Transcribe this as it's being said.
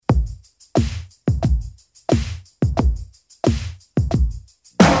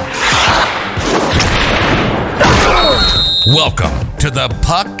Welcome to the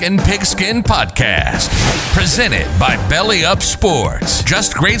Puck and Pigskin Podcast, presented by Belly Up Sports.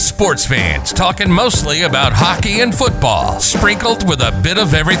 Just great sports fans talking mostly about hockey and football, sprinkled with a bit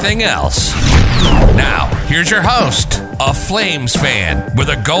of everything else. Now, here's your host, a Flames fan with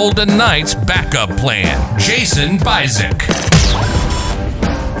a Golden Knights backup plan, Jason Bizik.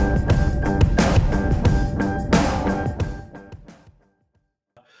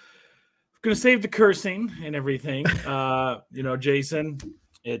 Gonna save the cursing and everything. Jason,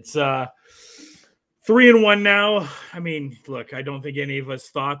 it's 3-1 now. I mean, look, I don't think any of us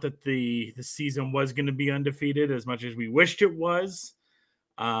thought that the season was going to be undefeated as much as we wished it was.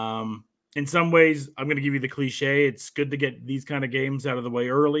 In some ways, I'm going to give you the cliche. It's good to get these kind of games out of the way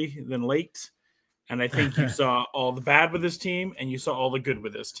early than late. And I think you saw all the bad with this team and you saw all the good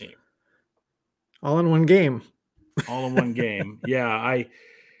with this team. All in one game. All in one game. Yeah,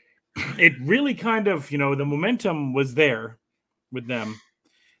 it really kind of, the momentum was there with them.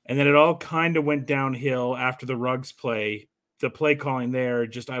 And then it all kind of went downhill after the Ruggs play. The play calling there,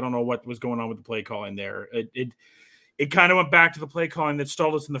 I don't know what was going on with the play calling there. It kind of went back to the play calling that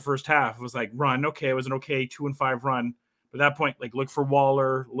stalled us in the first half. It was like, run. Okay, it was an okay 2-5 run. But at that point, look for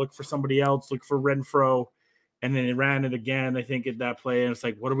Waller, look for somebody else, look for Renfro. And then it ran it again, I think, at that play. And it's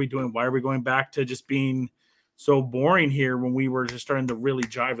like, what are we doing? Why are we going back to just being so boring here when we were just starting to really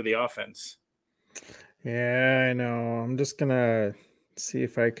jive with the offense? Yeah, I know. I'm just going to see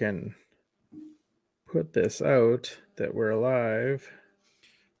if I can put this out that we're alive.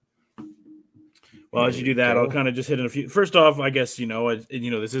 Well, as you do that, I'll kind of just hit in a few. First off, I guess,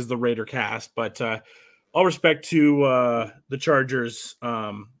 this is the Raider cast, but all respect to the Chargers.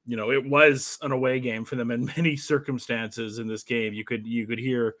 It was an away game for them in many circumstances in this game. You could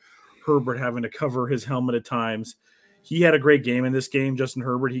hear Herbert having to cover his helmet at times. He had a great game in this game. Justin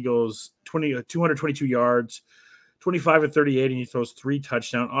Herbert, he goes 222 yards, 25 of 38, and he throws 3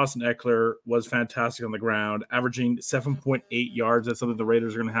 touchdowns. Austin Eckler was fantastic on the ground, averaging 7.8 yards. That's something the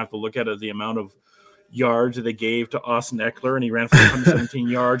Raiders are going to have to look at, as the amount of yards that they gave to Austin Eckler, and he ran for 117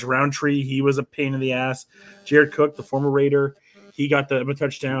 yards. Roundtree, he was a pain in the ass. Jared Cook, the former Raider, he got the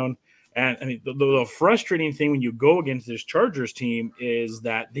touchdown. And I mean, the frustrating thing when you go against this Chargers team is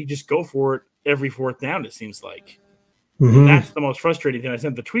that they just go for it every fourth down, it seems like. Mm-hmm. And that's the most frustrating thing. I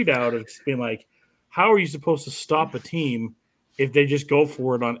sent the tweet out of just being like, how are you supposed to stop a team if they just go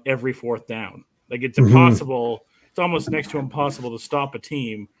for it on every fourth down? It's impossible. It's almost next to impossible to stop a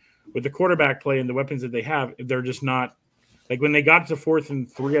team with the quarterback play and the weapons that they have. If they're just not – when they got to 4th and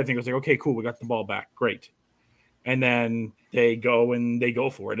 3, I think it was like, okay, cool, we got the ball back. Great. And then they go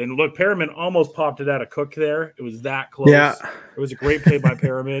for it. And look, Perriman almost popped it out of Cook there. It was that close. Yeah. It was a great play by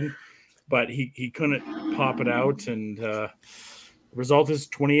Perriman, but he couldn't pop it out. And the result is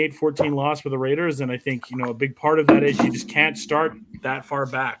 28-14 loss for the Raiders. And I think, a big part of that is you just can't start that far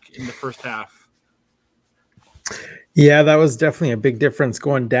back in the first half. Yeah, that was definitely a big difference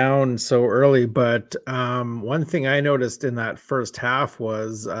going down so early. But one thing I noticed in that first half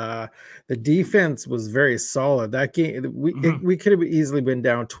was the defense was very solid. That game, we could have easily been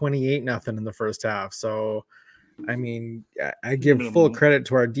down 28-0 in the first half. So, I mean, I give full credit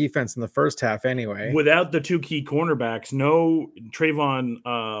to our defense in the first half anyway. Without the 2 key cornerbacks, no Trayvon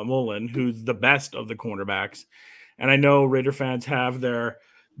Mullen, who's the best of the cornerbacks. And I know Raider fans have their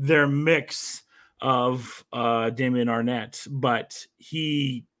mix of Damien Arnett, but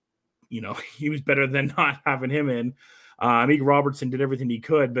he was better than not having him in. Meek Robertson did everything he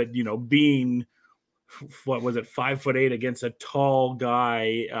could, but being 5'8" against a tall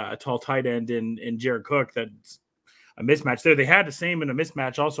guy, a tall tight end in Jared Cook, that's a mismatch there. They had the same in a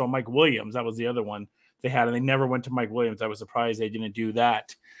mismatch also on Mike Williams. That was the other one they had, and they never went to Mike Williams. I was surprised they didn't do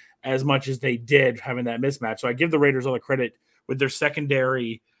that as much as they did, having that mismatch. So I give the Raiders all the credit with their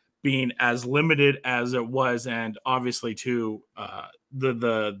secondary being as limited as it was, and obviously too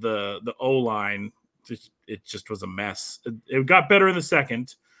the O-line, it just was a mess. It got better in the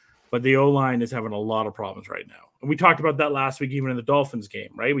second, but the O-line is having a lot of problems right now. And we talked about that last week, even in the Dolphins game,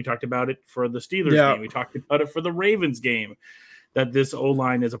 right? We talked about it for the Steelers game. We talked about it for the Ravens game, that this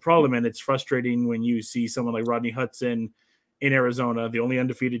O-line is a problem, and it's frustrating when you see someone like Rodney Hudson in Arizona, the only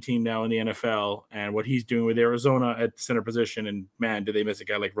undefeated team now in the NFL, and what he's doing with Arizona at the center position. And man, do they miss a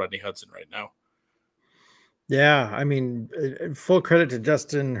guy like Rodney Hudson right now. Yeah, I mean, full credit to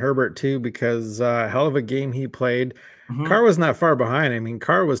Justin Herbert too, because hell of a game he played. Carr wasn't that far behind. I mean,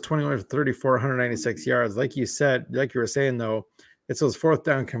 Carr was 21 for 34, 196 yards. Like you said, like you were saying though, it's those fourth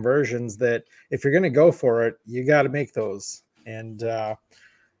down conversions that if you're going to go for it, you got to make those. And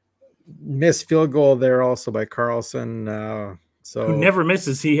missed field goal there also by Carlson. So who never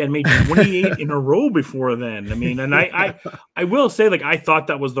misses. He had made 28 in a row before then. I mean, and I will say, like, I thought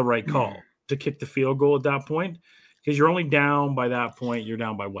that was the right call to kick the field goal at that point, because you're only down by that point. You're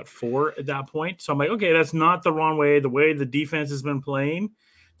down by what, 4 at that point? So I'm like, okay, that's not the wrong way. The way the defense has been playing,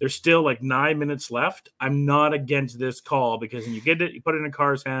 there's still like 9 minutes left. I'm not against this call, because when you get it, you put it in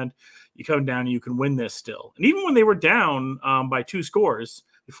Carr's hand, you come down and you can win this still. And even when they were down by 2 scores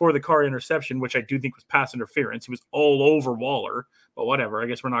before the Carr interception, which I do think was pass interference, he was all over Waller, but whatever. I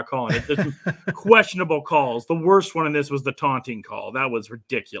guess we're not calling it. There's some questionable calls. The worst one in this was the taunting call. That was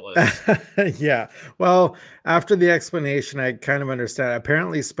ridiculous. Yeah. Well, after the explanation, I kind of understand.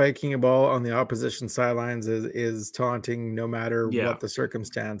 Apparently, spiking a ball on the opposition sidelines is taunting no matter what the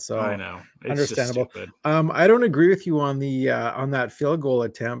circumstance. So I know. It's understandable. just stupid. I don't agree with you on the on that field goal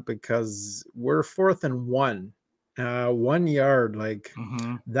attempt, because we're 4th and 1. 1 yard, like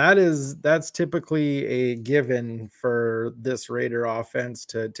that's typically a given for this Raider offense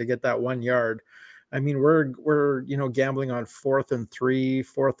to get that 1 yard. I mean, we're gambling on 4th and 3,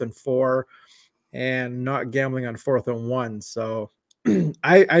 4th and 4, and not gambling on 4th and 1. So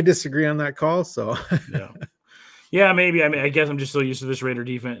I disagree on that call. So yeah, maybe. I mean, I guess I'm just so used to this Raider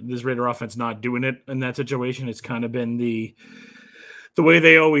defense, this Raider offense not doing it in that situation. It's kind of been the way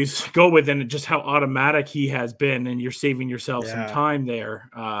they always go with, and just how automatic he has been, and you're saving yourself some time there.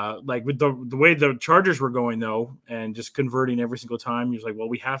 Like with the way the Chargers were going, though, and just converting every single time, you're like, well,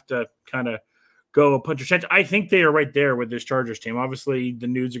 we have to kind of go a punch or change. I think they are right there with this Chargers team. Obviously, the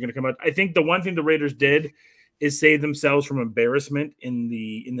news are going to come out. I think the one thing the Raiders did is save themselves from embarrassment in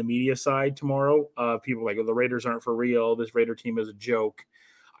the media side tomorrow. People like, oh, the Raiders aren't for real. This Raider team is a joke.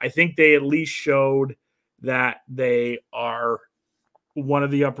 I think they at least showed that they are one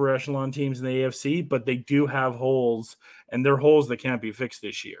of the upper echelon teams in the AFC, but they do have holes, and they're holes that can't be fixed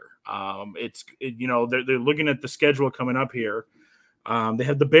this year. They're looking at the schedule coming up here. They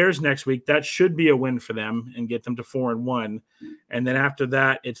have the Bears next week. That should be a win for them and get them to 4-1. And then after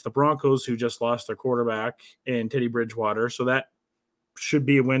that, it's the Broncos, who just lost their quarterback in Teddy Bridgewater. So that should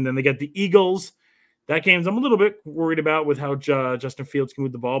be a win. Then they get the Eagles. That game's I'm a little bit worried about with how Justin Fields can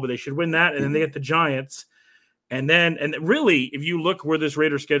move the ball, but they should win that. And then they get the Giants. And really, if you look where this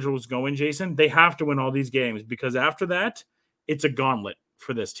Raider schedule is going, Jason, they have to win all these games, because after that, it's a gauntlet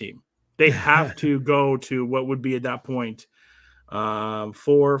for this team. They have to go to what would be at that point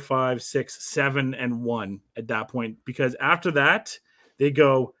 4, 5, 6, 7, and 1 at that point, because after that, they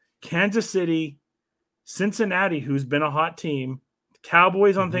go Kansas City, Cincinnati, who's been a hot team,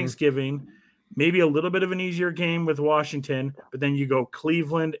 Cowboys on Thanksgiving, maybe a little bit of an easier game with Washington, but then you go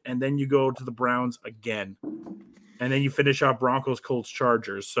Cleveland, and then you go to the Browns again. And then you finish off Broncos, Colts,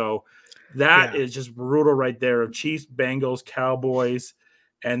 Chargers. So that is just brutal right there, of Chiefs, Bengals, Cowboys,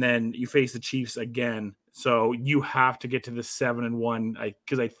 and then you face the Chiefs again. So you have to get to the 7-1,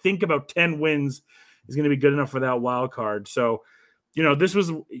 because I think about 10 wins is going to be good enough for that wild card. So, this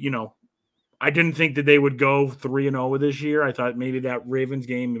was, I didn't think that they would go 3-0 with this year. I thought maybe that Ravens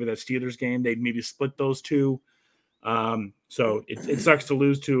game, maybe that Steelers game, they'd maybe split those two. So it sucks to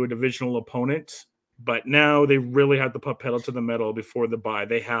lose to a divisional opponent, but now they really have to put pedal to the metal before the bye.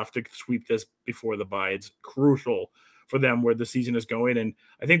 They have to sweep this before the bye. It's crucial for them where the season is going, and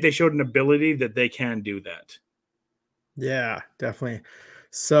I think they showed an ability that they can do that. Yeah, definitely.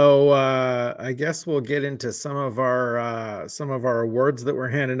 So I guess we'll get into some of our awards that we're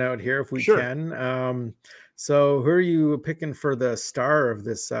handing out here if we can. So who are you picking for the star of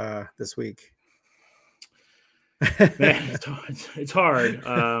this week? Man, it's hard.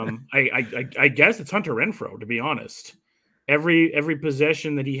 I guess it's Hunter Renfrow, to be honest. Every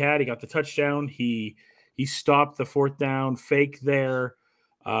possession that he had, he got the touchdown. He stopped the 4th down fake there.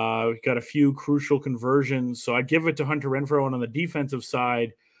 Got a few crucial conversions. So I give it to Hunter Renfrow. And on the defensive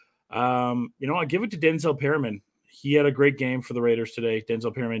side, I give it to Denzel Perryman. He had a great game for the Raiders today.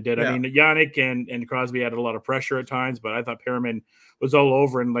 Denzel Perryman did. Yeah. I mean, Yannick and Crosby added a lot of pressure at times, but I thought Perryman was all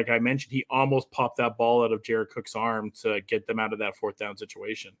over. And like I mentioned, he almost popped that ball out of Jared Cook's arm to get them out of that 4th down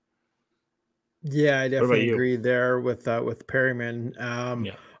situation. Yeah, I definitely agree there with Perryman.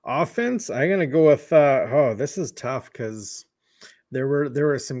 Offense, I'm gonna go with. This is tough, because there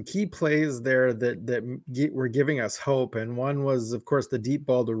were some key plays there that were giving us hope, and one was, of course, the deep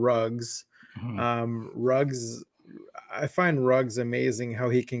ball to Ruggs. Ruggs, I find Ruggs amazing how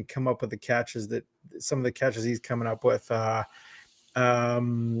he can come up with some of the catches he's coming up with.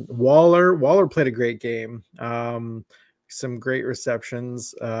 Waller played a great game. Some great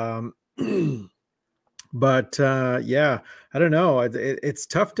receptions. But I don't know. It's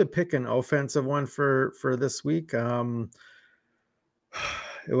tough to pick an offensive one for this week. It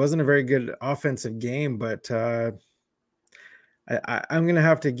wasn't a very good offensive game, but I'm going to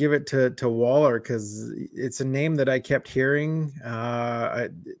have to give it to Waller because it's a name that I kept hearing.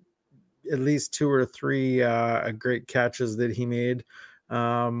 At least 2 or 3 great catches that he made.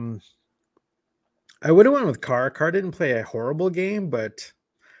 I would have went with Carr. Carr didn't play a horrible game, but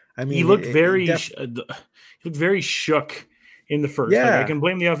I mean, he looked very shook in the first. Like, I yeah, can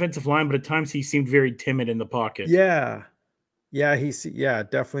blame the offensive line, but at times he seemed very timid in the pocket. yeah.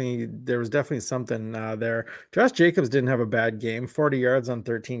 Definitely. There was definitely something there. Josh Jacobs didn't have a bad game. 40 yards on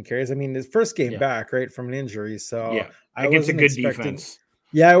 13 carries. I mean, his first game back, right, from an injury. So I against a wasn't good expecting. defense.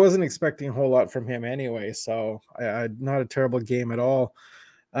 Yeah, I wasn't expecting a whole lot from him anyway. So I not a terrible game at all.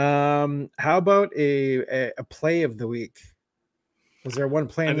 How about a play of the week? Was there one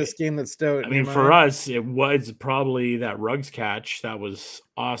play in this game that stood out? I mean, for us, it was probably that Ruggs catch. That was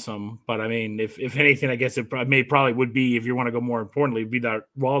awesome. But I mean, if anything, I guess it probably would be, if you want to go more importantly, be that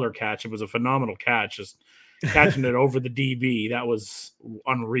Waller catch. It was a phenomenal catch, just catching it over the DB. That was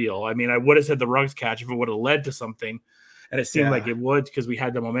unreal. I mean, I would have said the Ruggs catch if it would have led to something, and it seemed like it would because we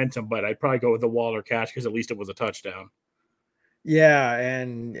had the momentum. But I'd probably go with the Waller catch because at least it was a touchdown. Yeah,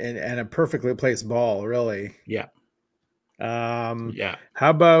 and a perfectly placed ball, really. Yeah. How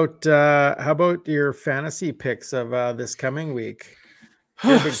about your fantasy picks of this coming week?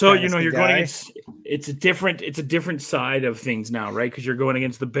 So you're going against it's a different side of things now, right? Because you're going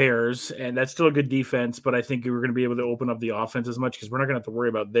against the Bears, and that's still a good defense, but I think we're going to be able to open up the offense as much because we're not going to have to worry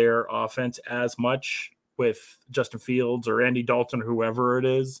about their offense as much with Justin Fields or Andy Dalton or whoever it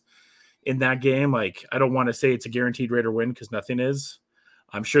is in that game. Like, I don't want to say it's a guaranteed Raider win because nothing is.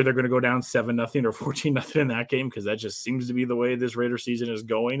 I'm sure they're going to go down 7-0 or 14-0 in that game because that just seems to be the way this Raider season is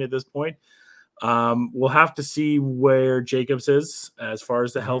going at this point. We'll have to see where Jacobs is as far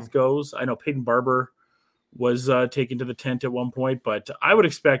as the health goes. I know Peyton Barber was taken to the tent at one point, but I would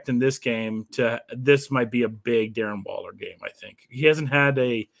expect in this game this might be a big Darren Waller game. I think he hasn't had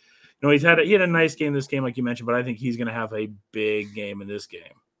he had a nice game this game, like you mentioned, but I think he's going to have a big game in this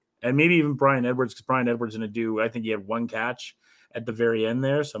game, and maybe even Bryan Edwards, because Bryan Edwards going to do. I think he had 1 catch at the very end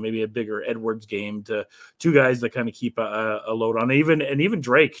there, so maybe a bigger Edwards game to 2 guys that kind of keep a load on. Even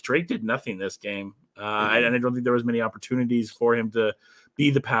Drake did nothing this game, and I don't think there was many opportunities for him to be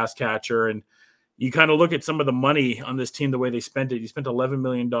the pass catcher. And you kind of look at some of the money on this team, the way they spent it. You spent $11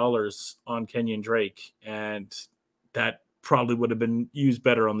 million on Kenyon Drake, and that probably would have been used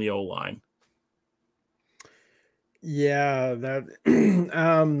better on the O-line. Yeah,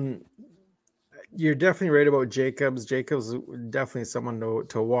 that you're definitely right about Jacobs. Jacobs definitely someone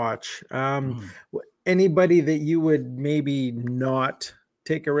to watch. Anybody that you would maybe not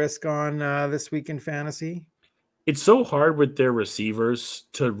take a risk on this week in fantasy? It's so hard with their receivers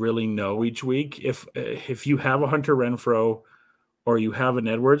to really know each week. If you have a Hunter Renfrow or you have an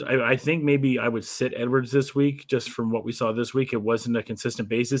Edwards, I think maybe I would sit Edwards this week just from what we saw this week. It wasn't a consistent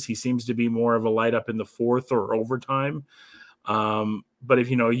basis. He seems to be more of a light up in the 4th or overtime. But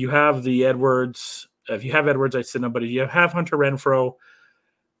if you have the Edwards, if you have Edwards, I'd sit him. But if you have Hunter Renfrow,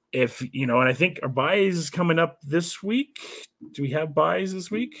 and I think our buys is coming up this week. Do we have buys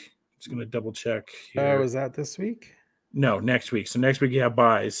this week? Just going to double check here. Was that this week? No, next week. So next week you have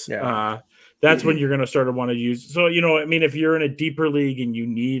buys. Yeah. That's when you're going to start to want to use. So, if you're in a deeper league and you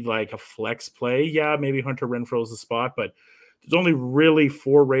need like a flex play, maybe Hunter Renfrow is the spot, but there's only really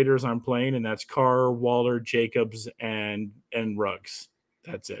 4 Raiders I'm playing, and that's Carr, Waller, Jacobs, and Ruggs.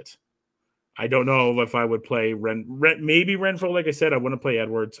 That's it. I don't know if I would play maybe Renfrow. Like I said, I wouldn't play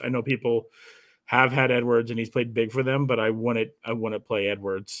Edwards. I know people have had Edwards and he's played big for them, but I wouldn't play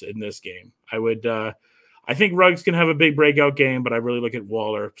Edwards in this game. I would. I think Ruggs can have a big breakout game, but I really look at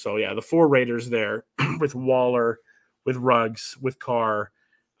Waller. So yeah, the 4 Raiders there with Waller, with Ruggs, with Carr.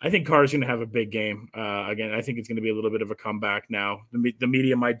 I think Carr is going to have a big game. Again, I think it's going to be a little bit of a comeback now. The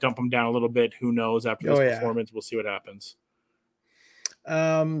media might dump him down a little bit. Who knows after this performance? We'll see what happens.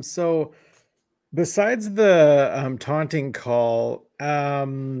 So besides the taunting call,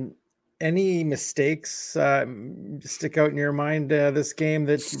 any mistakes stick out in your mind this game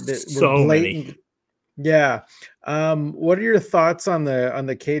that so were blatant? Many. Yeah. What are your thoughts on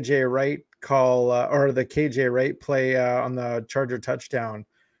the KJ Wright call or the KJ Wright play on the Charger touchdown?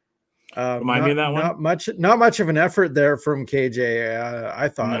 Remind me of that one. Not much of an effort there from KJ. I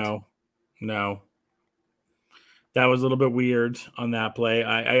thought. No. That was a little bit weird on that play.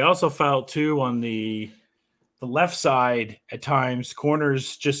 I also felt too on the left side at times,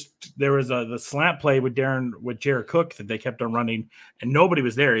 corners there was the slant play with Jared Cook that they kept on running and nobody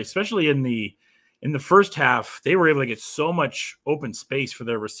was there, especially in the first half. They were able to get so much open space for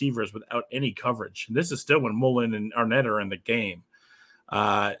their receivers without any coverage. And this is still when Mullen and Arnett are in the game.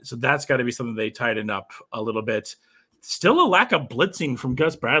 So that's got to be something they tighten up a little bit. still a lack of blitzing from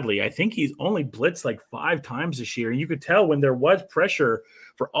Gus Bradley. I think he's only blitzed like 5 times this year. And you could tell when there was pressure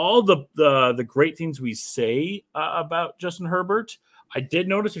for all the great things we say about Justin Herbert. I did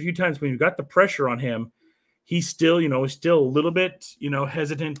notice a few times when you got the pressure on him, he's still a little bit,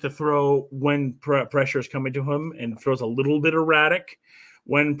 hesitant to throw when pressure is coming to him, and throws a little bit erratic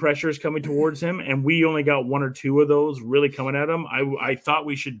when pressure is coming towards him. And we only got 1 or 2 of those really coming at him. I thought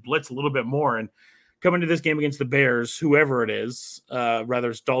we should blitz a little bit more. And coming to this game against the Bears, whoever it is, whether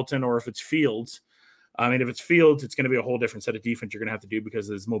it's Dalton or if it's Fields, I mean, if it's Fields, it's going to be a whole different set of defense you're going to have to do because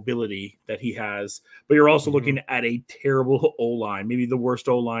of his mobility that he has. But you're also looking at a terrible O-line, maybe the worst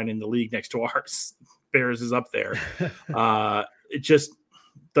O-line in the league next to ours. Bears is up there. It just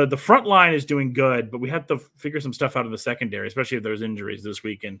the front line is doing good, but we have to figure some stuff out in the secondary, especially if there's injuries this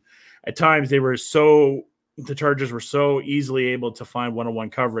week. And at times the Chargers were so easily able to find one-on-one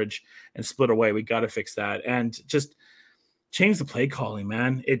coverage and split away. We got to fix that and just change the play calling,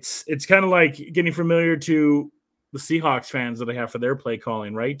 man. It's kind of like getting familiar to the Seahawks fans that I have for their play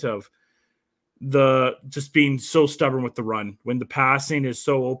calling, right? Of the just being so stubborn with the run when the passing is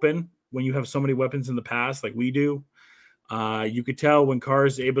so open. When you have so many weapons in the pass like we do, you could tell when Carr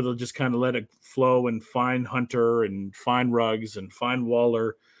is able to just kind of let it flow and find Hunter and find Ruggs and find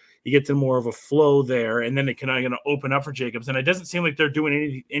Waller. You get to more of a flow there, and then it can open up for Jacobs. And it doesn't seem like they're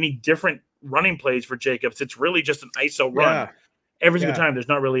doing any different running plays for Jacobs. It's really just an ISO run every single time. There's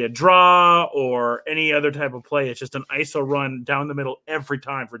not really a draw or any other type of play. It's just an ISO run down the middle every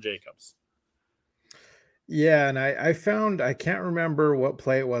time for Jacobs. Yeah, and I found, I can't remember what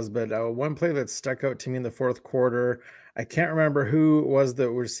play it was, but one play that stuck out to me in the fourth quarter, I can't remember who it was that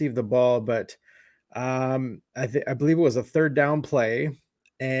received the ball, but I believe it was a 3rd down play,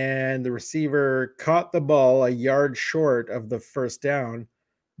 and the receiver caught the ball a yard short of the 1st down,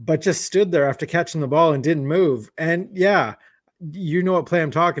 but just stood there after catching the ball and didn't move. And yeah, you know what play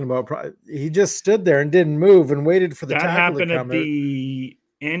I'm talking about. He just stood there and didn't move and waited for the tackle to come. That happened at the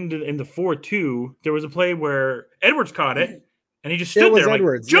end in the 4-2. There was a play where Edwards caught it and he just stood there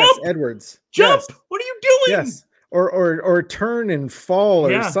Edwards. Like, jump, yes, Edwards, jump. Yes. What are you doing? Yes. Or turn and fall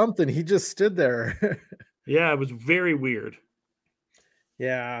or something. He just stood there. Yeah, it was very weird.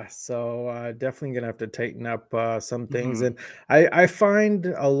 Yeah, so definitely gonna have to tighten up some things. And I find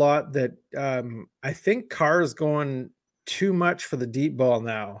a lot that I think Carr's going too much for the deep ball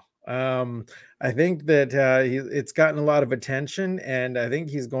now. I think that it's gotten a lot of attention, and I think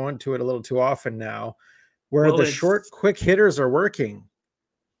he's going to it a little too often now, where the short, quick hitters are working.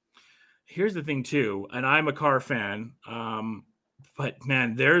 Here's the thing, too, and I'm a Carr fan, but,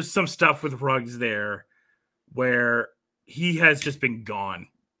 man, there's some stuff with Ruggs there where he has just been gone,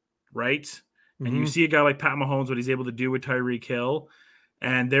 right? And you see a guy like Pat Mahomes, what he's able to do with Tyreek Hill.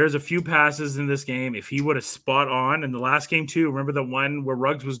 And there's a few passes in this game. If he would have spot on in the last game too, remember the one where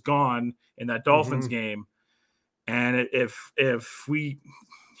Ruggs was gone in that Dolphins game. And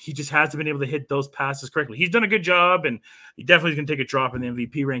he just hasn't been able to hit those passes correctly. He's done a good job, and he definitely is going to take a drop in the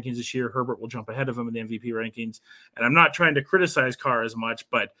MVP rankings this year. Herbert will jump ahead of him in the MVP rankings. And I'm not trying to criticize Carr as much,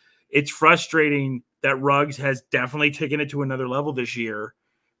 but it's frustrating that Ruggs has definitely taken it to another level this year.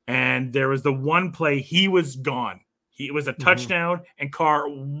 And there was the one play he was gone. It was a touchdown, and Carr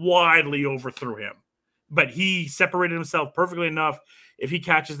widely overthrew him. But he separated himself perfectly enough. If he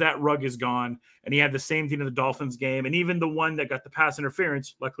catches that, Ruggs is gone. And he had the same thing in the Dolphins game. And even the one that got the pass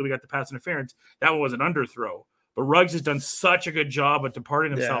interference, luckily we got the pass interference, that one was an underthrow. But Ruggs has done such a good job at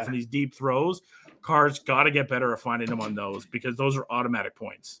departing himself in these deep throws. Carr's got to get better at finding them on those because those are automatic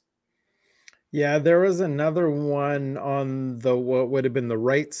points. Yeah, there was another one on what would have been the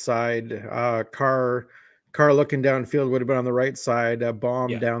right side. Carr looking downfield would have been on the right side, a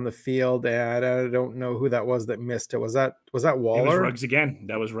bomb down the field, and I don't know who that was that missed it. Was that Waller? It was Ruggs again.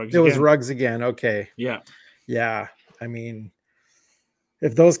 That was Ruggs again. It was Ruggs again. Okay. Yeah. I mean,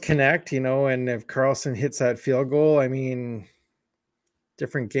 if those connect, and if Carlson hits that field goal, I mean,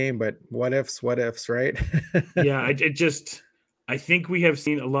 different game, but what ifs, right? Yeah, I think we have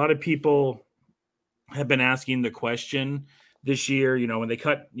seen a lot of people have been asking the question this year, when they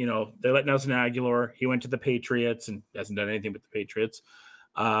cut, they let Nelson Aguilar, he went to the Patriots and hasn't done anything with the Patriots.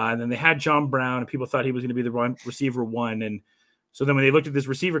 And then they had John Brown, and people thought he was going to be the receiver 1. And so then when they looked at this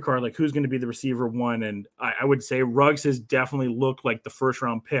receiver card, like who's going to be the receiver 1? And I would say Ruggs has definitely looked like the first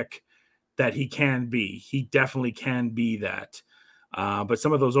round pick that he can be. He definitely can be that. But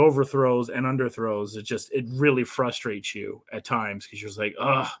some of those overthrows and underthrows, it really frustrates you at times because you're just like,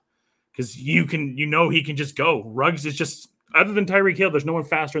 because he can just go. Ruggs is just, other than Tyreek Hill, there's no one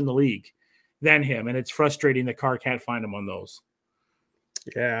faster in the league than him. And it's frustrating that Carr can't find him on those.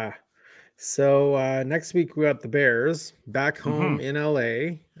 Yeah. So next week we got the Bears back home in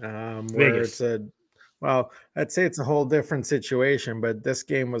LA, where Vegas. it's I'd say it's a whole different situation, but this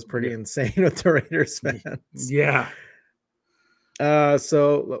game was pretty insane with the Raiders fans. Yeah. I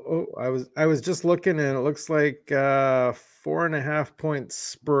was just looking, and it looks like 4.5 point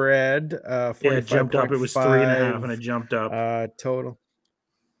spread, It jumped up. It was 3.5, and it jumped up. Total.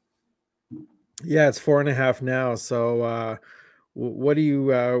 Yeah, it's 4.5 now. So what do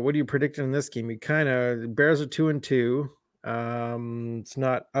you predicting in this game? Bears are 2-2. It's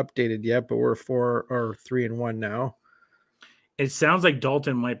not updated yet, but we're 3-1 now. It sounds like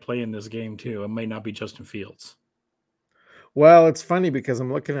Dalton might play in this game too. It might not be Justin Fields. Well, it's funny because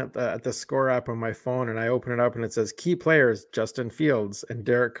I'm looking at the score app on my phone, and I open it up and it says key players: Justin Fields and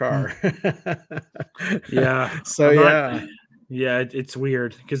Derek Carr. Yeah. It's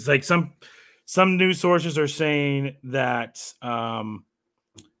weird because like some news sources are saying that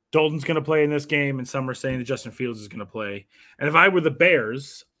Dalton's going to play in this game, and some are saying that Justin Fields is going to play. And if I were the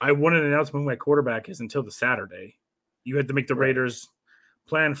Bears, I wouldn't announce who my quarterback is until the Saturday. You had to make the Raiders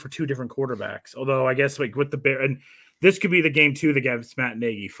plan for two different quarterbacks. Although I guess like with the Bears, and this could be the game too that gets Matt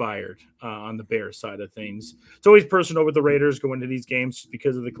Nagy fired on the Bears side of things. It's always personal with the Raiders going to these games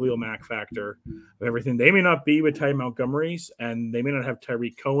because of the Khalil Mack factor of everything. They may not be with Ty Montgomery's, and they may not have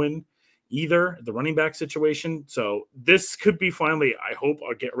Tyreek Cohen either, the running back situation. So this could be finally, I hope,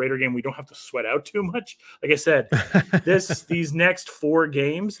 a Raider game we don't have to sweat out too much. Like I said, these next 4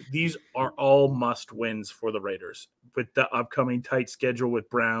 games, these are all must wins for the Raiders with the upcoming tight schedule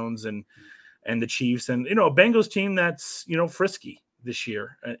with Browns and the Chiefs, and a Bengals team that's frisky this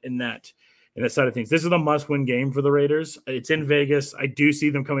year in that side of things. This is a must-win game for the Raiders. It's in Vegas. I do see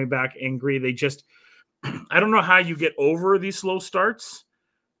them coming back angry. They just, I don't know how you get over these slow starts,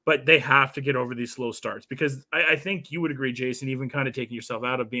 but they have to get over these slow starts because I think you would agree, Jason, even kind of taking yourself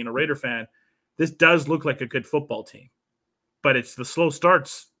out of being a Raider fan, this does look like a good football team. But it's the slow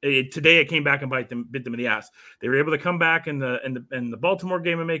starts. Today it came back and bit them in the ass. They were able to come back in the Baltimore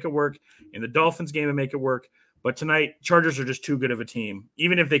game and make it work, in the Dolphins game and make it work. But tonight, Chargers are just too good of a team.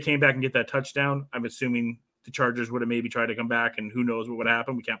 Even if they came back and get that touchdown, I'm assuming the Chargers would have maybe tried to come back, and who knows what would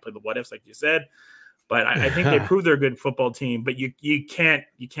happen. We can't play the what ifs like you said. But I think they proved they're a good football team. But you can't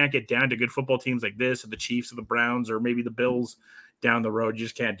get down to good football teams like this, or the Chiefs, or the Browns, or maybe the Bills down the road. You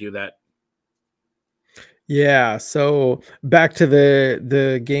just can't do that. Yeah, so back to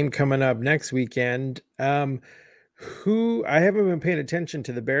the game coming up next weekend. Who I haven't been paying attention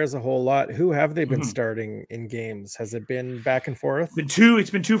to the Bears a whole lot. Who have they been starting in games? Has it been back and forth? It's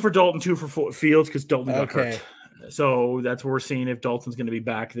been 2 for Dalton, 2 for Fields because Dalton got hurt. So that's what we're seeing if Dalton's going to be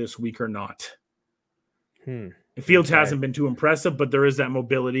back this week or not. Fields hasn't been too impressive, but there is that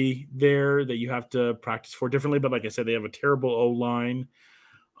mobility there that you have to practice for differently. But like I said, they have a terrible O-line.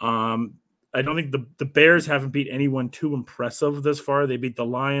 I don't think the Bears haven't beat anyone too impressive this far. They beat the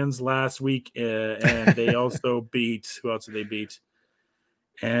Lions last week, and they also beat – who else did they beat?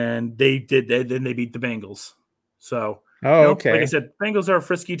 And then they beat the Bengals. So, okay. Like I said, Bengals are a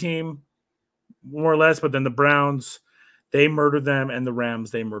frisky team, more or less, but then the Browns, they murdered them, and the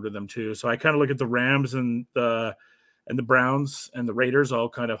Rams, they murdered them too. So I kind of look at the Rams and the Browns and the Raiders, all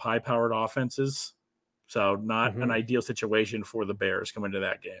kind of high-powered offenses. So not an ideal situation for the Bears coming to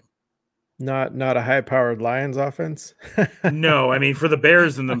that game. Not a high-powered Lions offense? No, I mean, for the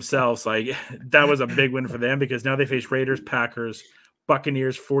Bears and themselves, like that was a big win for them because now they face Raiders, Packers,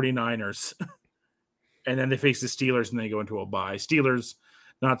 Buccaneers, 49ers. And then they face the Steelers and they go into a bye. Steelers,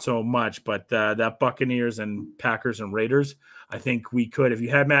 not so much, but that Buccaneers and Packers and Raiders, I think we could. If you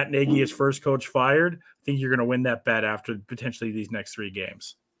had Matt Nagy as first coach fired, I think you're going to win that bet after potentially these next 3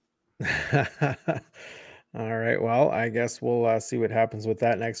 games. All right. Well, I guess we'll see what happens with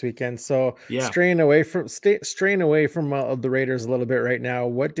that next weekend. So straying away from the Raiders a little bit right now.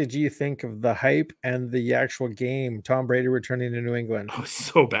 What did you think of the hype and the actual game? Tom Brady returning to New England. Oh,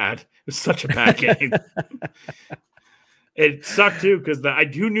 so bad. It was such a bad game. It sucked too because I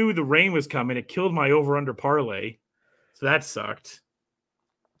knew the rain was coming. It killed my over/under parlay, so that sucked.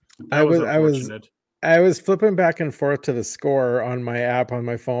 That was unfortunate. I was flipping back and forth to the score on my app on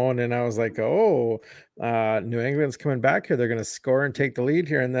my phone, and I was like, "Oh, New England's coming back here. They're going to score and take the lead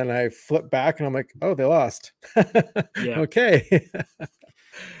here." And then I flip back, and I'm like, "Oh, they lost." Okay.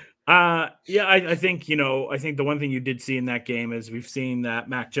 I think I think the one thing you did see in that game is we've seen that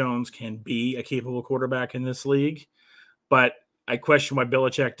Mac Jones can be a capable quarterback in this league, but I question why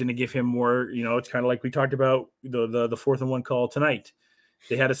Belichick didn't give him more. It's kind of like we talked about the 4th and 1 call tonight.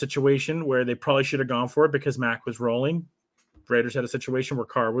 They had a situation where they probably should have gone for it because Mac was rolling. Raiders had a situation where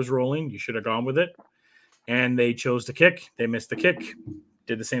Carr was rolling. You should have gone with it. And they chose to kick. They missed the kick.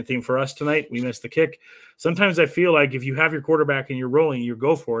 did the same thing for us tonight. We missed the kick. Sometimes I feel like if you have your quarterback and you're rolling, you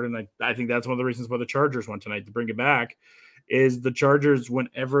go for it. And I think that's one of the reasons why the Chargers won tonight to bring it back. Is the Chargers,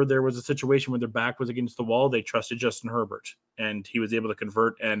 whenever there was a situation where their back was against the wall, they trusted Justin Herbert, and he was able to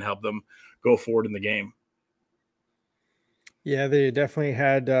convert and help them go forward in the game. Yeah, they definitely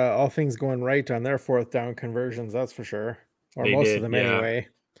had all things going right on their fourth down conversions, that's for sure. Or They most did, of them yeah. anyway.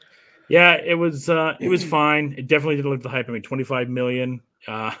 Yeah, it was fine. It definitely didn't live the hype. I mean, $25 million,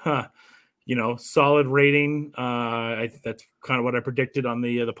 solid rating. That's kind of what I predicted on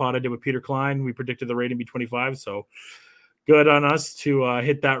the pod I did with Peter Klein. We predicted the rating be 25, so good on us to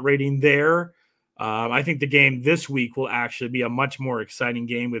hit that rating there. I think the game this week will actually be a much more exciting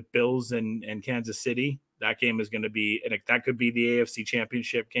game with Bills and Kansas City. That game is going to be, and that could be the AFC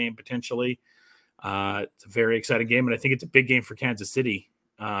Championship game potentially. It's a very exciting game, and I think it's a big game for Kansas City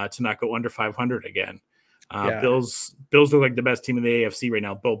to not go under 500 again. Bills look like the best team in the AFC right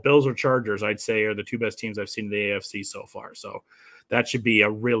now. Both Bills or Chargers, I'd say, are the two best teams I've seen in the AFC so far. So that should be a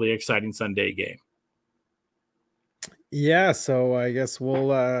really exciting Sunday game. Yeah, so I guess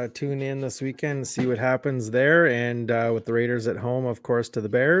we'll tune in this weekend, see what happens there, and with the Raiders at home, of course, to the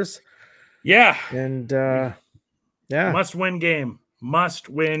Bears. Yeah, and must-win game.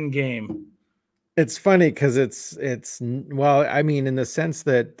 It's funny because it's well, I mean, in the sense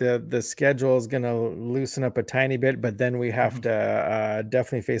that the schedule is going to loosen up a tiny bit, but then we have to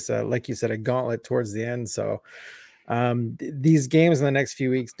definitely face like you said, a gauntlet towards the end. So these games in the next few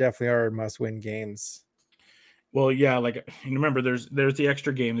weeks definitely are must-win games. Well, yeah, like remember, there's the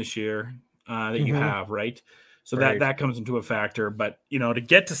extra game this year that you have, right? So right. that comes into a factor. But to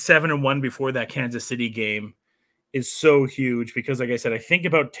get to 7-1 before that Kansas City game is so huge because, like I said, I think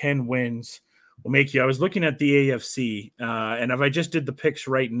about 10 wins will make you. I was looking at the AFC, and if I just did the picks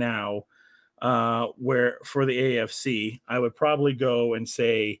right now, where for the AFC, I would probably go and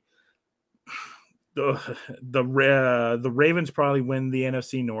say the Ravens probably win the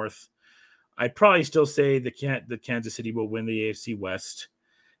NFC North. I'd probably still say the Kansas City will win the AFC West.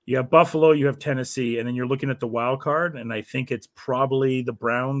 You have Buffalo, you have Tennessee, and then you're looking at the wild card, and I think it's probably the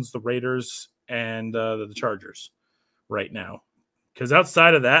Browns, the Raiders, and the Chargers right now. Because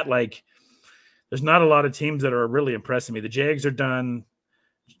outside of that, there's not a lot of teams that are really impressing me. The Jags are done.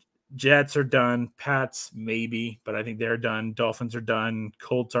 Jets are done. Pats, maybe, but I think they're done. Dolphins are done.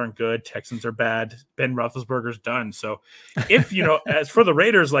 Colts aren't good. Texans are bad. Ben Roethlisberger's done. So if, as for the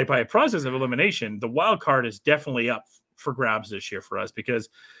Raiders, by a process of elimination, the wild card is definitely up for grabs this year for us because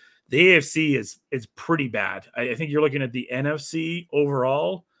the AFC is pretty bad. I think you're looking at the NFC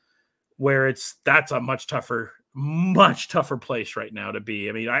overall where that's a much tougher place right now to be.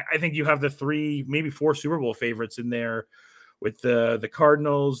 I mean, I think you have the 3, maybe 4 Super Bowl favorites in there with the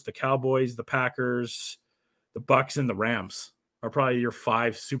Cardinals, the Cowboys, the Packers, the Bucks, and the Rams are probably your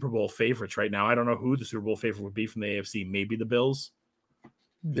 5 Super Bowl favorites right now. I don't know who the Super Bowl favorite would be from the AFC. Maybe the Bills.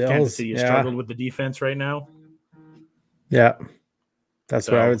 Kansas City has struggled with the defense right now. Yeah, that's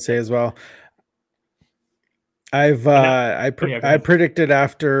what I would say as well. I predicted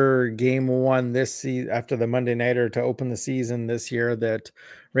after game 1 this season, after the Monday Nighter to open the season this year, that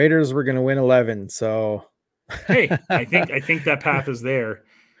Raiders were going to win 11. So. Hey, I think that path is there.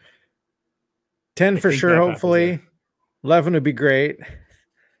 10 for sure, hopefully. 11 would be great.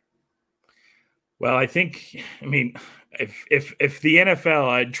 Well, if the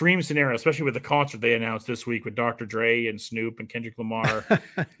NFL, a dream scenario, especially with the concert they announced this week with Dr. Dre and Snoop and Kendrick Lamar,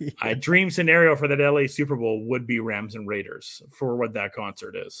 a dream scenario for that LA Super Bowl would be Rams and Raiders for what that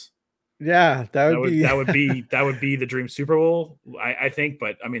concert is. Yeah, that would be the dream Super Bowl, I think.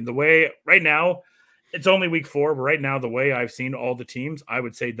 But I mean, the way right now, it's only week 4, but right now, the way I've seen all the teams, I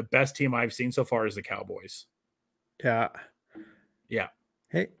would say the best team I've seen so far is the Cowboys. Yeah. Yeah.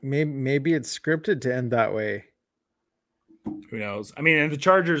 Hey, maybe it's scripted to end that way. Who knows? I mean, and the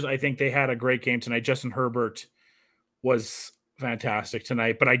Chargers, I think they had a great game tonight. Justin Herbert was fantastic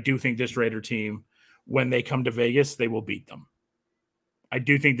tonight, but I do think this Raider team, when they come to Vegas, they will beat them. I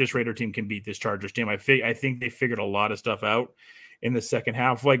do think this Raider team can beat this Chargers team. I think they figured a lot of stuff out in the second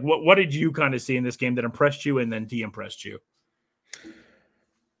half. What did you kind of see in this game that impressed you and then de-impressed you?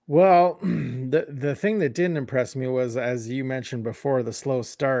 Well, the thing that didn't impress me was, as you mentioned before, the slow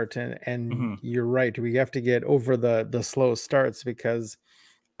start. And you're right. We have to get over the slow starts because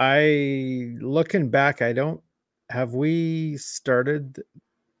looking back, have we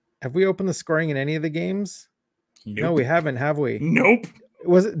opened the scoring in any of the games? Nope. No, we haven't, have we? Nope.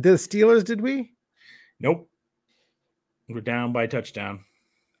 Was it the Steelers, did we? Nope. We're down by a touchdown.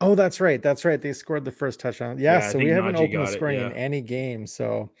 Oh, that's right. They scored the first touchdown. Yeah, so we haven't opened the scoring in any game.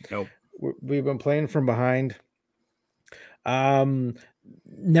 So nope. We've been playing from behind.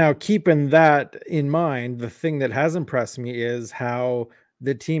 Now, keeping that in mind, the thing that has impressed me is how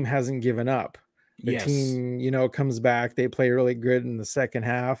the team hasn't given up. The Yes. team, comes back. They play really good in the second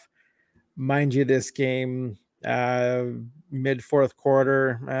half. Mind you, this game, mid fourth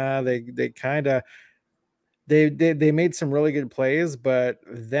quarter, they kind of they made some really good plays, but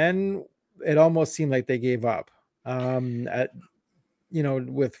then it almost seemed like they gave up. At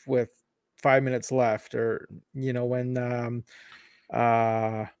with 5 minutes left, or when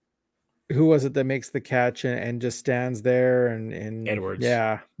uh who was it that makes the catch and just stands there and Edwards.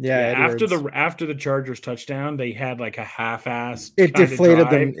 yeah, Yeah, Edwards. after the Chargers touchdown, they had like a half-assed It kind of deflated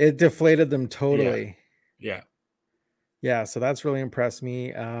drive. them. It deflated them Yeah. totally. Yeah. Yeah, so that's really impressed me.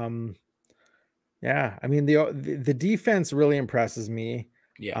 Yeah, I mean the defense really impresses me.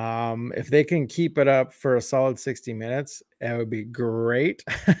 Yeah. If they can keep it up for a solid 60 minutes, that would be great.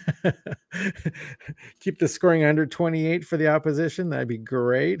 Keep the scoring under 28 for the opposition. That'd be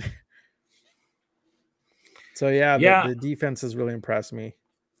great. So yeah, Yeah. the defense has really impressed me.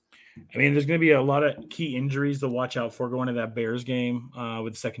 I mean, there's going to be a lot of key injuries to watch out for going to that Bears game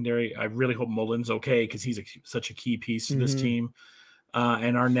with the secondary. I really hope Mullen's okay because he's such a key piece to this team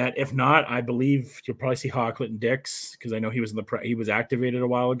and Arnett. If not, I believe you'll probably see Hawklett and Dix because I know he was he was activated a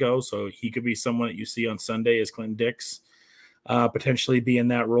while ago, so he could be someone that you see on Sunday as Clinton Dix, potentially be in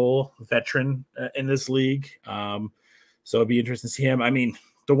that role, veteran in this league. So it'd be interesting to see him. I mean,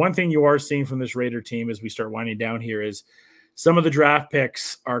 the one thing you are seeing from this Raider team as we start winding down here is some of the draft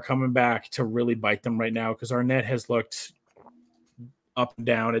picks are coming back to really bite them right now because Arnett has looked up and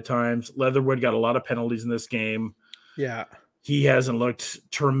down at times. Leatherwood got a lot of penalties in this game. Yeah. He hasn't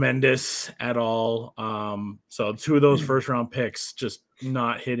looked tremendous at all. So two of those first round picks just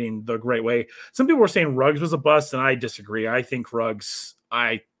not hitting the great way. Some people were saying Ruggs was a bust, and I disagree. I think Ruggs,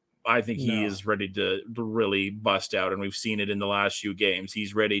 I think he is ready to really bust out, and we've seen it in the last few games.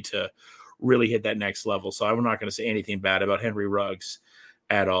 He's ready to really hit that next level. So I'm not going to say anything bad about Henry Ruggs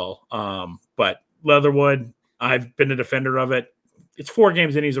at all. But Leatherwood, I've been a defender of it. It's 4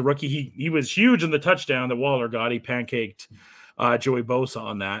 games in. He's a rookie. He was huge in the touchdown that Waller got. He pancaked Joey Bosa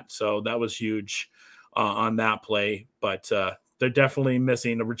on that. So that was huge on that play. But they're definitely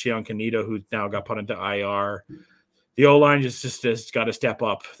missing a Richie Incognito who now got put into IR. The O-line just got to step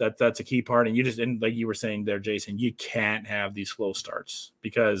up. That's a key part. And like you were saying there, Jason, you can't have these slow starts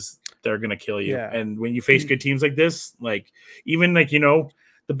because they're going to kill you. Yeah. And when you face good teams like this, like even like,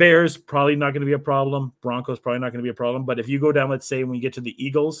 the Bears probably not going to be a problem. Broncos probably not going to be a problem. But if you go down, let's say when you get to the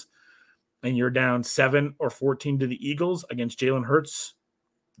Eagles and you're down 7 or 14 to the Eagles against Jalen Hurts,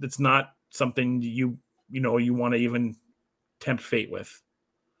 that's not something you want to even tempt fate with.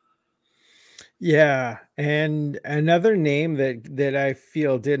 Yeah, and another name that I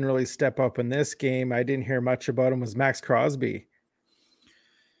feel didn't really step up in this game, I didn't hear much about him, was Max Crosby.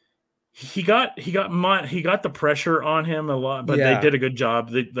 He got the pressure on him a lot, but they did a good job.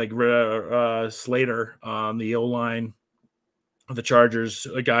 Slater on the O-line of the Chargers,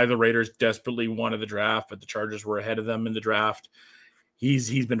 a guy the Raiders desperately wanted the draft, but the Chargers were ahead of them in the draft.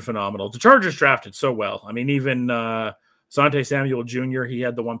 He's been phenomenal. The Chargers drafted so well. I mean, even Asante Samuel Jr., he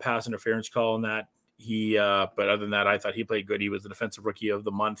had the one pass interference call in that. But other than that, I thought he played good. He was the defensive rookie of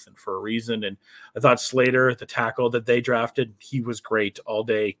the month and for a reason. And I thought Slater, the tackle that they drafted, he was great all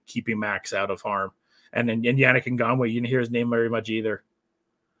day, keeping Max out of harm. And Yannick Ngakoue, you didn't hear his name very much either.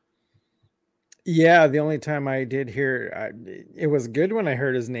 Yeah, the only time I did hear it was good when I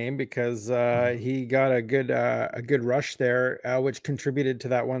heard his name because he got a good rush there, which contributed to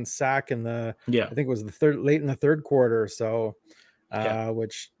that one sack in I think it was late in the third quarter. So,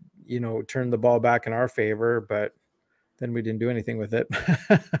 which turned the ball back in our favor, but then we didn't do anything with it.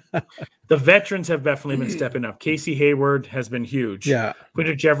 The veterans have definitely been stepping up. Casey Hayward has been huge. Yeah,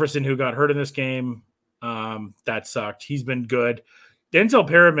 Quinton Jefferson, who got hurt in this game, that sucked. He's been good. Denzel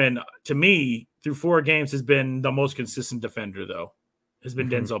Perryman, to me, through 4 games, has been the most consistent defender, though, has been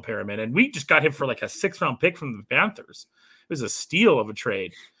Denzel Perryman. And we just got him for like a 6th-round pick from the Panthers. It was a steal of a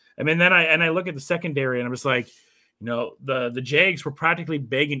trade. I mean, then I look at the secondary, and I was like, the Jags were practically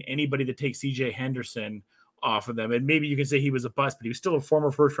begging anybody to take C.J. Henderson off of them. And maybe you can say he was a bust, but he was still a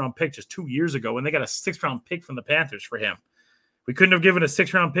former 1st-round pick just 2 years ago, and they got a 6th-round pick from the Panthers for him. We couldn't have given a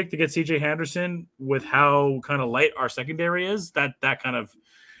 6th-round pick to get C.J. Henderson with how kind of light our secondary is. That kind of,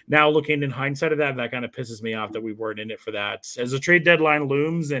 now looking in hindsight of that kind of pisses me off that we weren't in it for that. As the trade deadline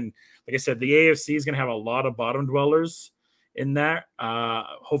looms, and like I said, the AFC is going to have a lot of bottom dwellers in that.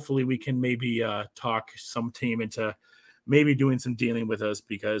 Hopefully we can maybe talk some team into maybe doing some dealing with us,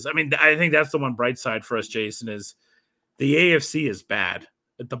 because I think that's the one bright side for us, Jason, is the AFC is bad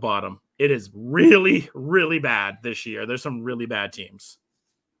at the bottom. it is really, really bad this year. There's some really bad teams.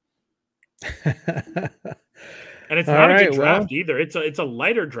 And it's not a good draft either. It's a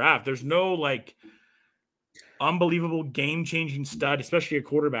lighter draft. There's no like unbelievable game-changing stud, especially a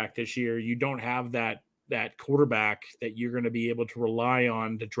quarterback this year. You don't have that quarterback that you're going to be able to rely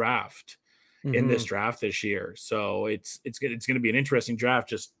on to draft in this draft this year. So it's going to be an interesting draft.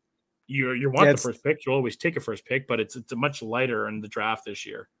 Just you want the first pick. You'll always take a first pick, but it's a much lighter in the draft this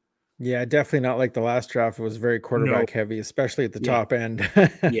year. Yeah, definitely not like the last draft. It was very quarterback heavy, especially at the top end.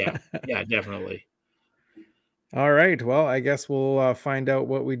 yeah, definitely. All right. Well, I guess we'll find out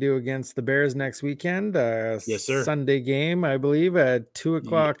what we do against the Bears next weekend. Yes, sir. Sunday game, I believe, at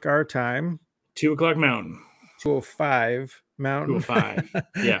 2:00 our time. 2:00 Mountain. 2:05 Mountain. 2:05.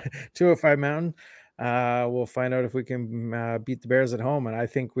 Yeah. 2:05 Mountain. We'll find out if we can beat the Bears at home, and I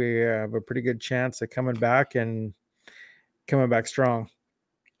think we have a pretty good chance of coming back strong.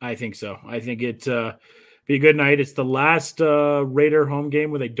 I think so. I think it be a good night. It's the last Raider home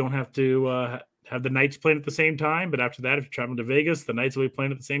game where they don't have to have the Knights playing at the same time. But after that, if you're traveling to Vegas, the Knights will be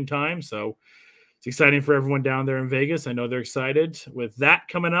playing at the same time. So it's exciting for everyone down there in Vegas. I know they're excited with that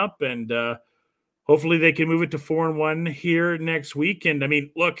coming up, and hopefully they can move it to 4-1 here next week. And I mean,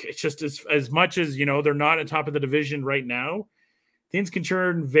 look, it's just as much as, they're not on top of the division right now, things can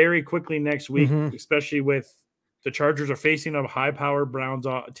turn very quickly next week, especially with the Chargers are facing a high-powered Browns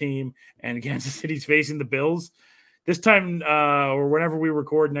team, and Kansas City's facing the Bills. This time, or whenever we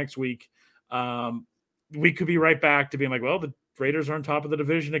record next week, we could be right back to being like, well, the Raiders are on top of the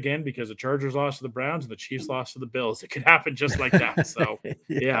division again because the Chargers lost to the Browns and the Chiefs lost to the Bills. It could happen just like that. So,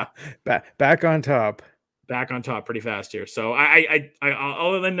 yeah. Back on top. Back on top pretty fast here. So,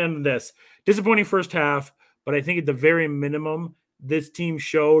 I'll end on this. Disappointing first half, but I think at the very minimum, this team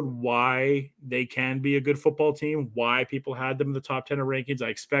showed why they can be a good football team, why people had them in the top 10 of rankings. I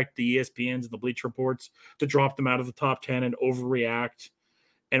expect the ESPNs and the Bleacher Reports to drop them out of the top 10 and overreact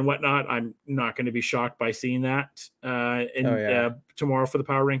and whatnot. I'm not going to be shocked by seeing that tomorrow for the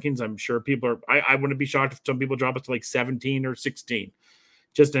power rankings. I'm sure people are. I wouldn't be shocked if some people drop us to like 17 or 16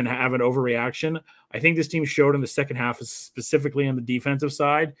 just to have an overreaction. I think this team showed in the second half, specifically on the defensive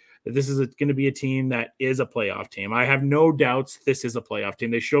side, that this is going to be a team that is a playoff team. I have no doubts this is a playoff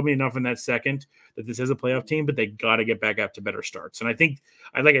team. They showed me enough in that second that this is a playoff team, but they got to get back up to better starts. And I think,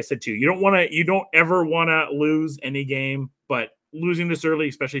 like I said too, you don't ever want to lose any game, but losing this early,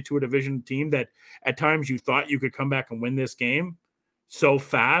 especially to a division team that at times you thought you could come back and win this game so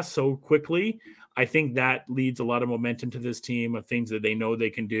fast, so quickly, I think that leads a lot of momentum to this team of things that they know they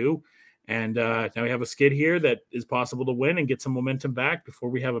can do. And now we have a skid here that is possible to win and get some momentum back before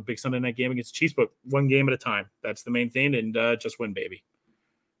we have a big Sunday night game against the Chiefs, but one game at a time. That's the main thing. And just win, baby.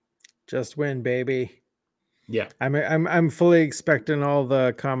 Just win, baby. Yeah. I'm fully expecting all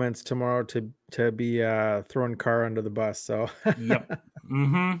the comments tomorrow to be throwing Carr under the bus. So yep.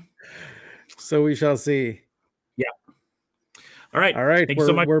 So we shall see. Yeah. All right. Thank you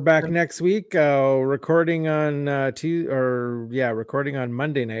so much. We're back next week. Recording on recording on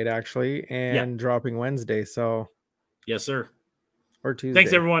Monday night actually, and dropping Wednesday. So yes, sir. Or Tuesday.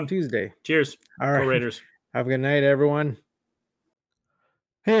 Thanks, everyone. Tuesday. Cheers. All right. Go Raiders. Have a good night, everyone.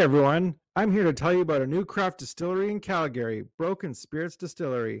 Hey, everyone. I'm here to tell you about a new craft distillery in Calgary, Broken Spirits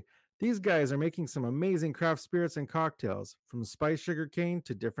Distillery. These guys are making some amazing craft spirits and cocktails, from spiced sugarcane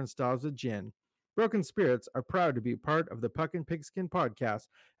to different styles of gin. Broken Spirits are proud to be part of the Puck and Pigskin podcast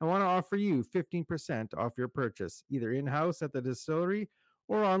and want to offer you 15% off your purchase, either in-house at the distillery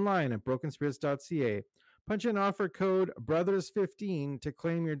or online at brokenspirits.ca. Punch in offer code BROTHERS15 to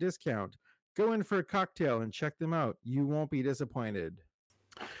claim your discount. Go in for a cocktail and check them out. You won't be disappointed.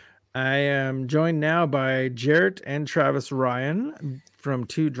 I am joined now by Jarrett and Travis Ryan from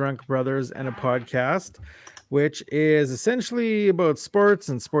Two Drunk Brothers and a Podcast, which is essentially about sports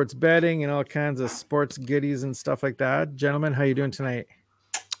and sports betting and all kinds of sports goodies and stuff like that. Gentlemen, how you doing tonight?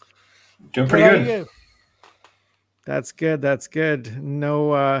 Doing pretty good. That's good. That's good.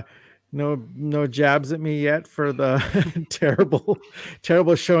 No jabs at me yet for the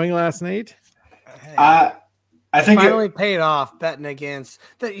terrible showing last night. I think finally paid off betting against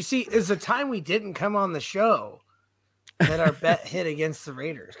that. You see, is the time we didn't come on the show that our bet hit against the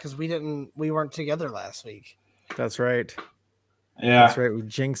Raiders because we weren't together last week. That's right. Yeah, that's right. We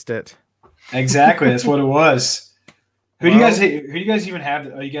jinxed it. Exactly. That's what it was. Who do you guys even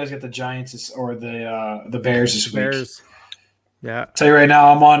have? Oh, you guys got the Giants or the Bears this week? Bears. Yeah. I'll tell you right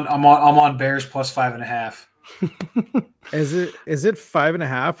now, I'm on Bears plus 5.5. Is it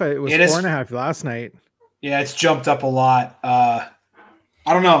 5.5? It was 4.5 last night. Yeah, it's jumped up a lot. I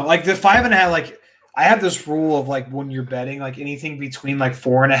don't know. Like the 5.5, like I have this rule of like when you're betting, like anything between like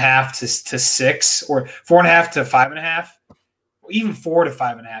 4.5 to 6 or 4.5 to 5.5, even 4 to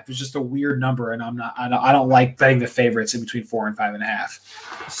 5.5 is just a weird number. And I don't like betting the favorites in between 4 and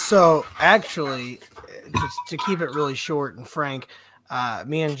 5.5. So actually, just to keep it really short and frank,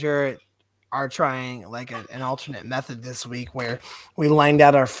 me and Jarrett are trying like an alternate method this week where we lined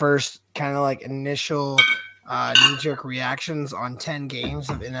out our first kind of like initial knee-jerk reactions on 10 games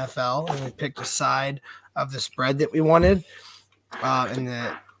of NFL, and we picked a side of the spread that we wanted, and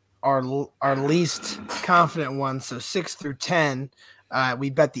our least confident one, so 6 through 10,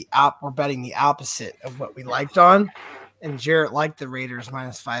 we're betting the opposite of what we liked on, and Jarrett liked the Raiders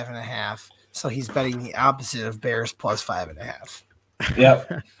 -5.5, so he's betting the opposite of Bears +5.5.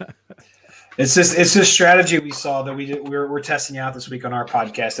 Yep. It's this strategy we saw that we're testing out this week on our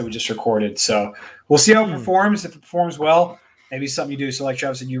podcast that we just recorded. So we'll see how it performs. If it performs well, maybe something you do. So like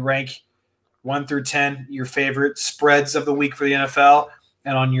Travis said, you rank 1 through 10 your favorite spreads of the week for the NFL,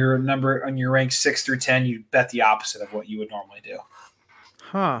 and on your rank 6 through 10, you bet the opposite of what you would normally do.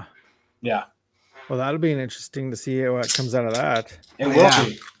 Huh. Yeah. Well, that'll be interesting to see what comes out of that. It will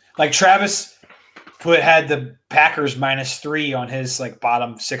be. Like Travis had the Packers -3 on his like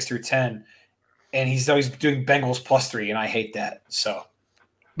bottom 6 through 10. And he's always doing Bengals +3, and I hate that. So,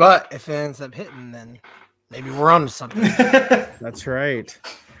 but if it ends up hitting, then maybe we're on to something. That's right.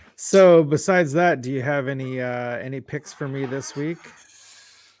 So, besides that, do you have any picks for me this week?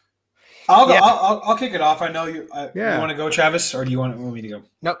 I'll go. Yeah. I'll kick it off. I know you. You Yeah. want to go, Travis, or do you want me to go?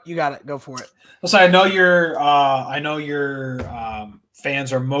 Nope, you got it. Go for it. Listen, I know your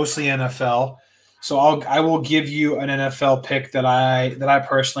fans are mostly NFL, so I will give you an NFL pick that I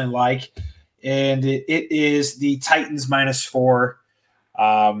personally like. And it is the Titans -4.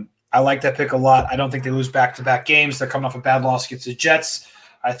 I like that pick a lot. I don't think they lose back-to-back games. They're coming off a bad loss against the Jets.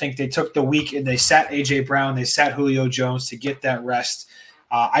 I think they took the week and they sat A.J. Brown. They sat Julio Jones to get that rest.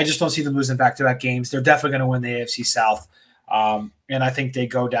 I just don't see them losing back-to-back games. They're definitely going to win the AFC South. And I think they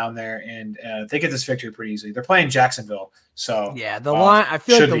go down there and they get this victory pretty easily. They're playing Jacksonville. So yeah, the line. I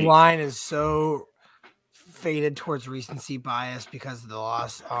feel like the line is so faded towards recency bias because of the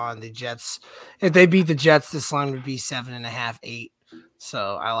loss on the Jets. If they beat the Jets, this line would be 7.5, 8.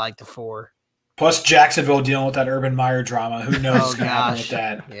 So I like the 4. Plus Jacksonville dealing with that Urban Meyer drama. Who knows what's going to happen with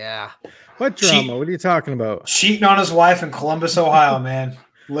that? Yeah. What drama? What are you talking about? Cheating on his wife in Columbus, Ohio, man.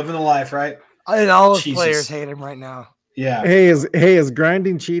 Living the life, right? And all his players hate him right now. Yeah. Hey, is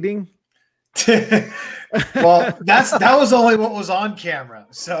grinding cheating? Well, that was only what was on camera.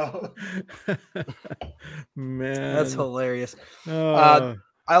 So, man, that's hilarious. I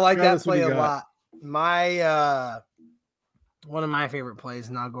like that play a lot. My one of my favorite plays,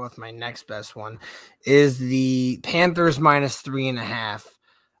 and I'll go with my next best one, is the Panthers -3.5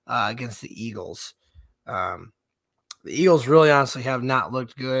 against the Eagles. The Eagles really honestly have not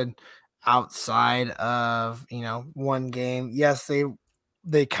looked good outside of one game. Yes,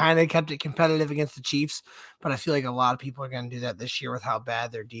 they kind of kept it competitive against the Chiefs, but I feel like a lot of people are going to do that this year with how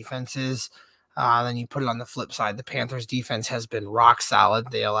bad their defense is. Then you put it on the flip side. The Panthers defense has been rock solid.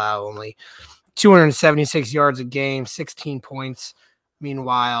 They allow only 276 yards a game, 16 points.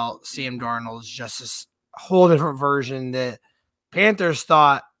 Meanwhile, Sam Darnold is just this whole different version that Panthers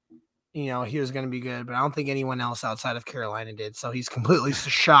thought, he was going to be good, but I don't think anyone else outside of Carolina did. So he's completely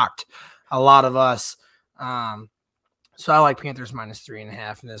shocked a lot of us. So I like Panthers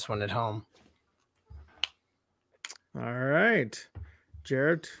 -3.5 in this one at home. All right,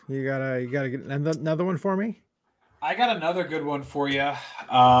 Jarrett, you gotta get another one for me. I got another good one for you.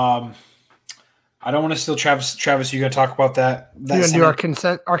 I don't want to steal Travis. Travis, you got to talk about that. You gonna do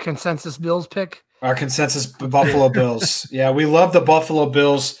our consensus Bills pick? Our consensus Buffalo Bills. Yeah, we love the Buffalo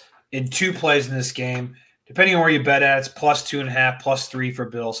Bills in 2 plays in this game. Depending on where you bet at, it's +2.5, +3 for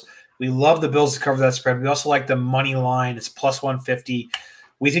Bills. We love the Bills to cover that spread. We also like the money line. It's +150.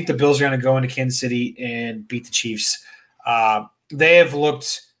 We think the Bills are going to go into Kansas City and beat the Chiefs. They have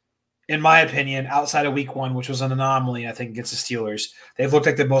looked, in my opinion, outside of week 1, which was an anomaly, I think, against the Steelers, they've looked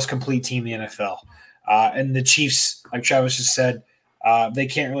like the most complete team in the NFL. And the Chiefs, like Travis just said, they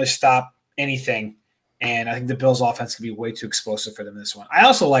can't really stop anything. And I think the Bills' offense can be way too explosive for them this one. I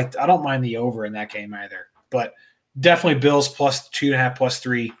don't mind the over in that game either. But definitely Bills +2.5,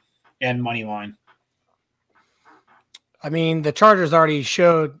 +3. And money line. I mean, the Chargers already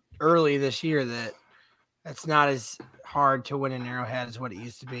showed early this year that it's not as hard to win an Arrowhead as what it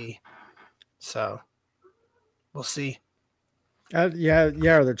used to be. So we'll see. Yeah.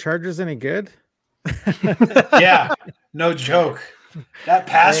 Are the Chargers any good? Yeah, no joke. That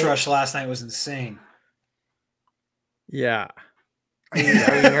pass rush last night was insane. Yeah. Are you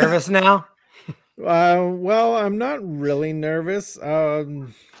nervous now? Well, I'm not really nervous.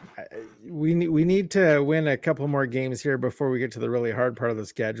 We need to win a couple more games here before we get to the really hard part of the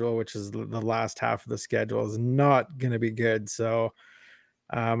schedule, which is the last half of the schedule is not going to be good. So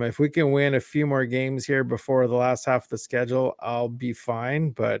if we can win a few more games here before the last half of the schedule, I'll be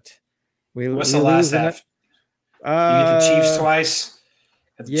fine. But what's the last half? You get the Chiefs twice.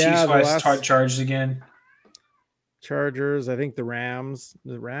 Chiefs twice. Chargers again. Chargers. I think the Rams.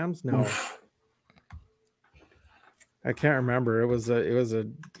 The Rams? No. Oof. I can't remember. It was a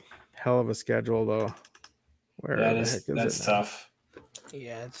hell of a schedule though. That's tough.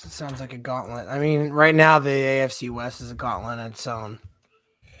 Yeah, it sounds like a gauntlet. I mean, right now the AFC West is a gauntlet on its own.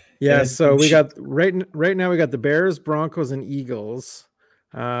 Yeah, so we got right now we got the Bears, Broncos, and Eagles.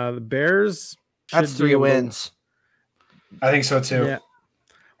 The Bears. That's 3 wins. I think so too. Yeah.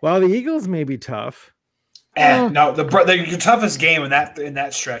 Well, the Eagles may be tough. No, your toughest game in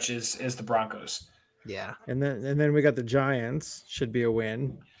that stretch is the Broncos. Yeah, and then we got the Giants. Should be a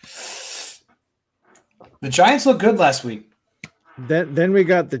win. The Giants looked good last week. Then we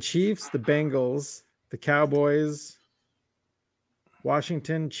got the Chiefs, the Bengals, the Cowboys,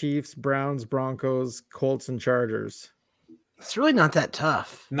 Washington, Chiefs, Browns, Broncos, Colts, and Chargers. It's really not that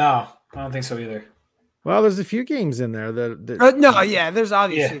tough. No, I don't think so either. Well, there's a few games in there that there's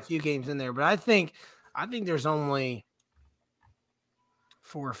obviously a few games in there, but I think there's only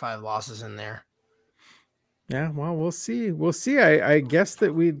 4 or 5 losses in there. Yeah, well, we'll see. I guess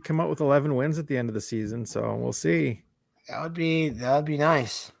that we'd come out with 11 wins at the end of the season, so we'll see. That would be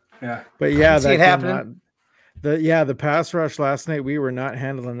nice. Yeah, but yeah, that happened. The pass rush last night, we were not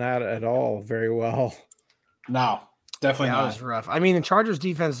handling that at all very well. No, definitely not. That was rough. I mean, the Chargers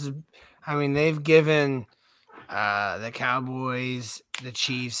defense is. I mean, they've given the Cowboys, the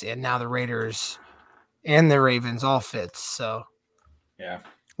Chiefs, and now the Raiders and the Ravens all fits. So yeah.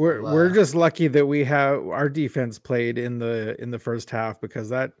 We're just lucky that we have our defense played in the first half, because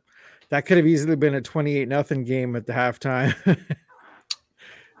that could have easily been a 28-0 game at the halftime.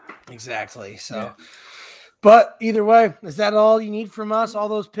 Exactly. So, but either way, is that all you need from us? All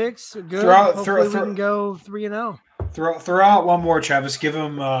those picks are good. Hopefully we can go 3-0. Throw out one more, Travis. Give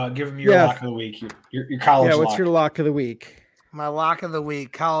him your lock of the week. Your college. Yeah, what's your lock of the week? My lock of the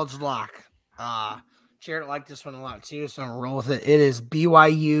week, college lock. Jared liked this one a lot too, so I'm gonna roll with it. It is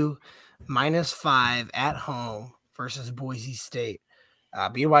BYU -5 at home versus Boise State.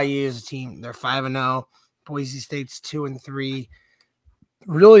 BYU is a team; they're 5-0. Boise State's 2-3.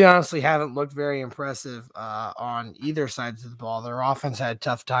 Really, honestly, haven't looked very impressive on either sides of the ball. Their offense had a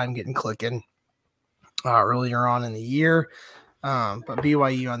tough time getting clicking earlier on in the year, but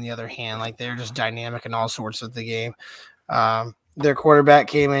BYU, on the other hand, like they're just dynamic in all sorts of the game. Their quarterback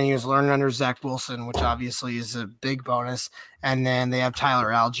came in. He was learning under Zach Wilson, which obviously is a big bonus. And then they have Tyler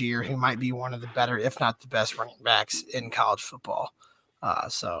Algier, who might be one of the better, if not the best, running backs in college football.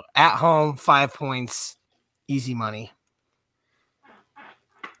 So at home, 5 points, easy money.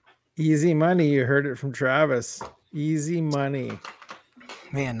 Easy money. You heard it from Travis. Easy money.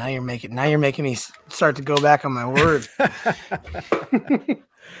 Man, now you're making me start to go back on my word.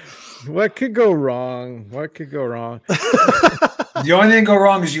 What could go wrong? The only thing go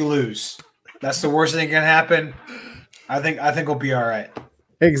wrong is you lose. That's the worst thing that can happen. I think we'll be all right.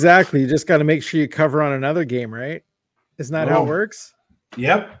 Exactly. You just got to make sure you cover on another game, right? Isn't that how it works?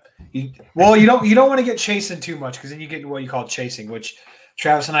 Yep. You don't want to get chasing too much, because then you get into what you call chasing, which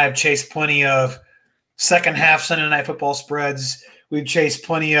Travis and I have chased plenty of second half Sunday Night Football spreads. We've chased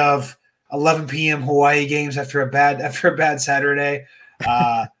plenty of 11 p.m. Hawaii games after a bad Saturday.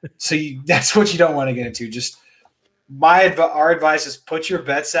 So that's what you don't want to get into. Just our advice is put your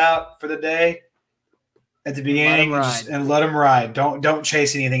bets out for the day at the beginning and let them ride. Don't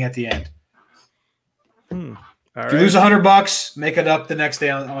chase anything at the end. If you lose $100, make it up the next day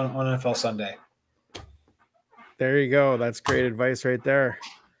on NFL Sunday. There you go. That's great advice right there.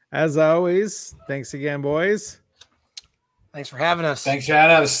 As always, thanks again, boys. Thanks for having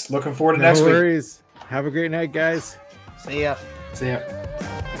us. Looking forward to next week. No worries. Have a great night, guys. See ya. See ya.